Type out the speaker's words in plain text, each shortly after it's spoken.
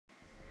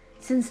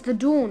Since the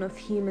dawn of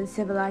human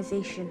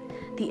civilization,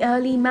 the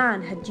early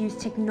man had used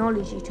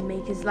technology to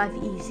make his life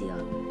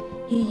easier.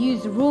 He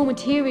used raw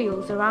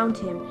materials around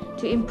him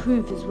to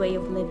improve his way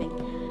of living,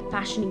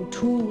 fashioning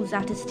tools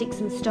out of sticks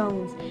and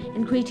stones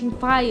and creating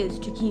fires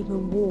to keep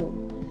him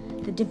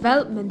warm. The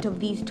development of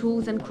these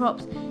tools and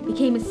crops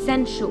became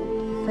essential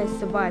for his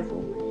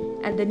survival,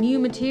 and the new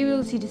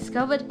materials he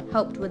discovered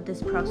helped with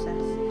this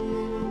process.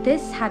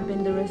 This had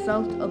been the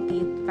result of the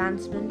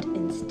advancement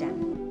in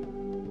STEM.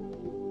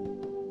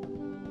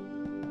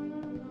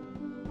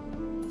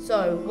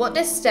 So, what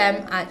does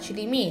STEM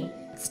actually mean?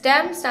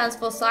 STEM stands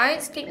for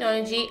Science,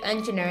 Technology,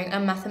 Engineering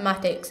and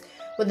Mathematics,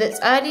 with its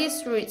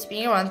earliest roots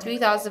being around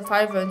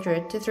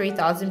 3500 to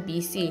 3000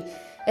 BC.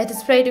 It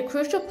has played a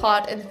crucial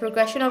part in the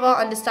progression of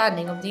our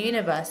understanding of the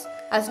universe,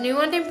 as new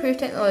and improved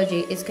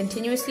technology is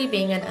continuously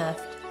being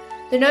unearthed.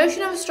 The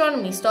notion of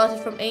astronomy started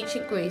from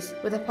ancient Greece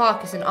with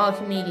Hipparchus and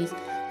Archimedes,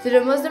 to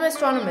the Muslim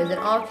astronomers and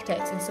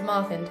architects in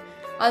Samarkand,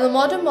 and the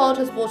modern world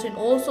has brought in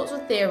all sorts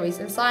of theories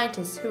and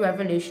scientists who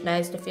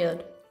revolutionized the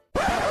field.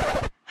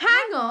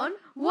 Hang on,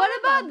 what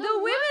about the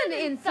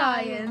women in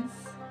science?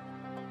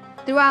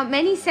 Throughout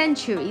many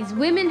centuries,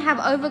 women have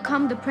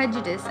overcome the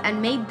prejudice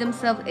and made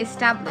themselves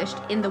established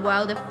in the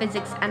world of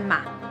physics and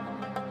math.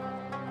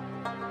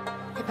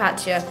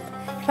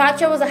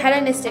 Hypatia was a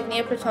Hellenistic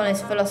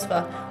Neoplatonist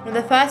philosopher, one of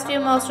the first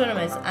female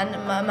astronomers and a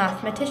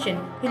mathematician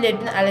who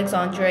lived in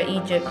Alexandria,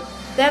 Egypt,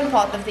 then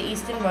part of the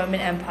Eastern Roman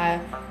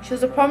Empire. She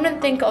was a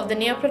prominent thinker of the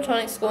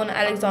Neoplatonic school in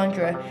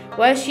Alexandria,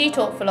 where she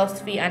taught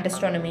philosophy and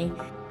astronomy.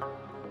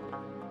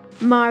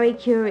 Marie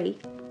Curie.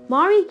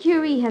 Marie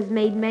Curie has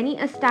made many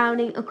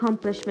astounding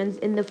accomplishments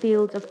in the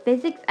fields of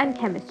physics and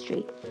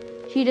chemistry.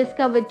 She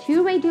discovered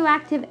two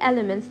radioactive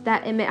elements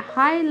that emit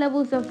high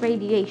levels of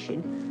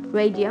radiation,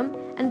 radium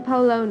and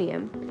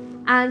polonium,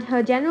 and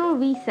her general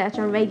research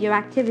on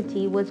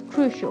radioactivity was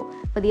crucial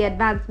for the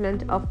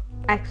advancement of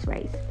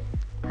X-rays.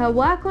 Her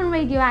work on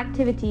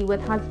radioactivity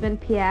with husband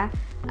Pierre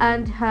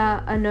earned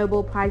her a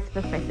Nobel Prize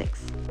for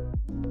Physics.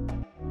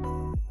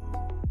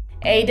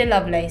 Ada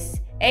Lovelace.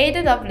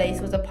 Ada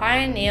Lovelace was a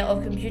pioneer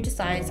of computer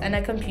science and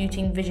a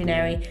computing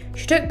visionary.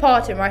 She took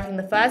part in writing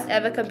the first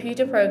ever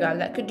computer program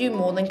that could do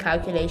more than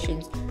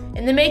calculations.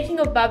 In the making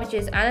of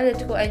Babbage's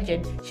analytical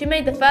engine, she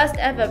made the first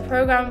ever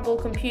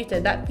programmable computer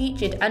that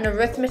featured an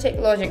arithmetic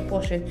logic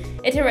portion,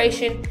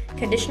 iteration,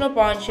 conditional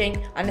branching,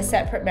 and a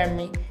separate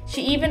memory.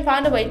 She even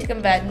found a way to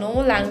convert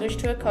normal language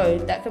to a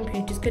code that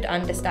computers could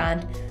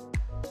understand.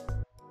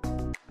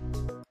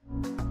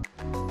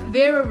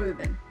 Vera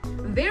Rubin.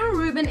 Vera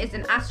Rubin is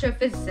an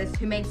astrophysicist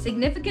who made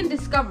significant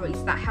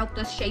discoveries that helped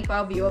us shape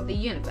our view of the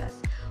universe.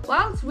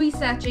 Whilst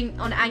researching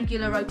on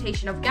angular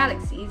rotation of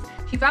galaxies,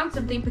 she found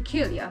something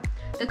peculiar.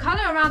 The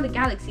color around the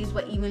galaxies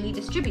were evenly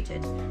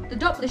distributed. The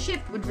Doppler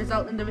shift would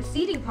result in the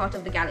receding part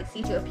of the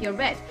galaxy to appear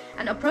red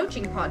and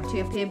approaching part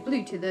to appear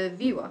blue to the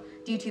viewer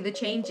due to the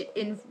change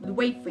in the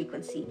wave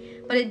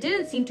frequency, but it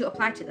didn't seem to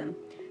apply to them.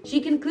 She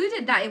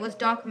concluded that it was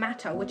dark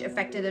matter which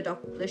affected the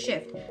Doppler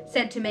shift,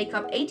 said to make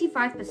up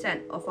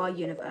 85% of our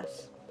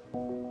universe.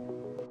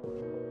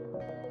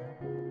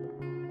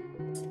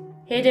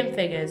 Hidden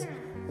figures.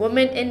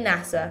 Women in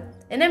NASA.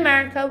 In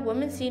America,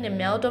 women seen in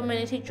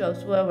male-dominated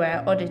jobs were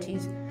rare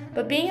oddities,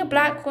 but being a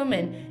black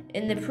woman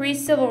in the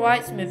pre-civil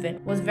rights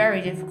movement was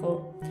very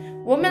difficult.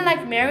 Women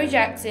like Mary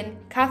Jackson,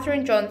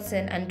 Katherine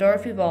Johnson, and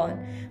Dorothy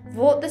Vaughan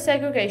fought the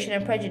segregation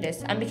and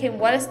prejudice and became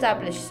well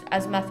established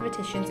as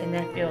mathematicians in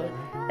their field.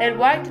 They had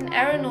worked in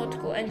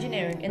aeronautical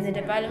engineering in the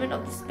development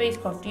of the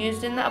spacecraft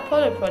used in the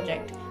Apollo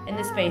project in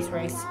the space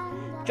race.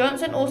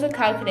 Johnson also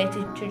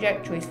calculated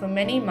trajectories for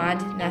many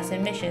manned NASA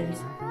missions.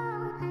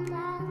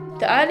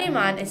 The early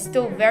man is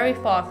still very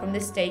far from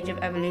this stage of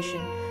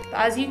evolution, but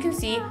as you can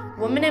see,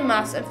 women in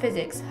maths and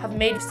physics have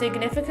made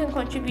significant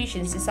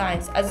contributions to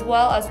science as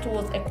well as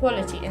towards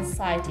equality in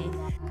society.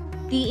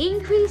 The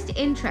increased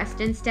interest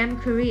in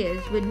STEM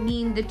careers would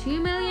mean the 2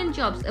 million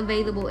jobs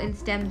available in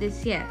STEM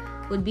this year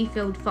would be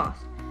filled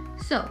fast.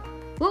 So,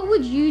 what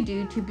would you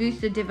do to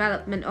boost the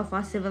development of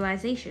our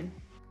civilization?